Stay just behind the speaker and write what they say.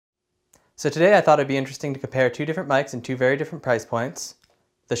So today I thought it'd be interesting to compare two different mics in two very different price points,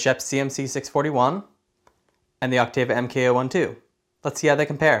 the Schoeps CMC641 and the Oktava MK-012. Let's see how they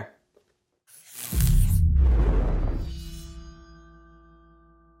compare.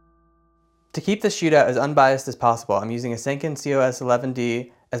 To keep this shootout as unbiased as possible, I'm using a Sanken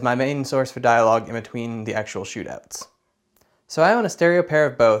COS11D as my main source for dialogue in between the actual shootouts. So I own a stereo pair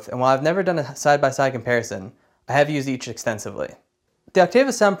of both, and while I've never done a side-by-side comparison, I have used each extensively. The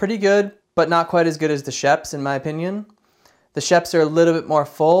Oktavas sound pretty good, but not quite as good as the Schoeps in my opinion. The Schoeps are a little bit more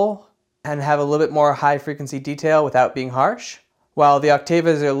full and have a little bit more high frequency detail without being harsh, while the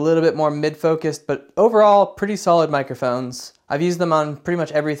Oktavas are a little bit more mid-focused, but overall pretty solid microphones. I've used them on pretty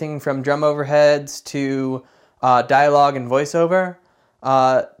much everything from drum overheads to dialogue and voiceover,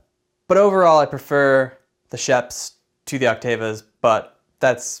 but overall I prefer the Schoeps to the Oktavas, but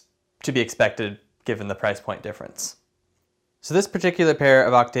that's to be expected given the price point difference. So this particular pair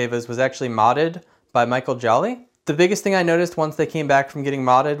of Oktavas was actually modded by Michael Jolly. The biggest thing I noticed once they came back from getting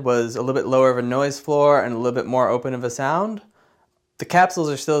modded was a little bit lower of a noise floor and a little bit more open of a sound. The capsules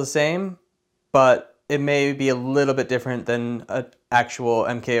are still the same, but it may be a little bit different than an actual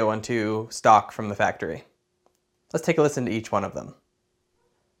MK-012 stock from the factory. Let's take a listen to each one of them.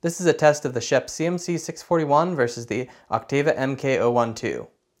 This is a test of the Schoeps CMC641 versus the Oktava MK-012.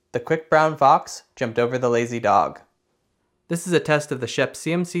 The quick brown fox jumped over the lazy dog. This is a test of the Schoeps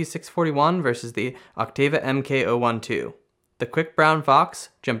CMC641 versus the Oktava MK-012. The quick brown fox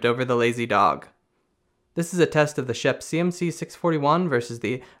jumped over the lazy dog. This is a test of the Schoeps CMC641 versus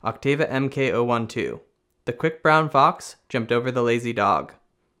the Oktava MK-012. The quick brown fox jumped over the lazy dog.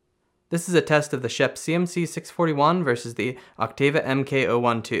 This is a test of the Schoeps CMC641 versus the Oktava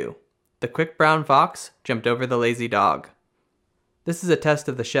MK-012. The quick brown fox jumped over the lazy dog. This is a test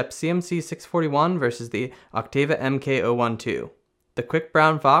of the Schoeps CMC641 versus the Oktava MK-012. The quick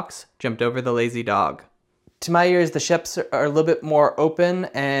brown fox jumped over the lazy dog. To my ears, the Schoeps are a little bit more open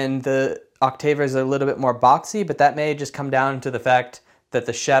and the Oktavas are a little bit more boxy, but that may just come down to the fact that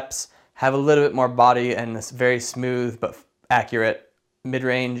the Schoeps have a little bit more body and this very smooth but accurate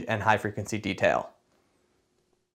mid-range and high frequency detail.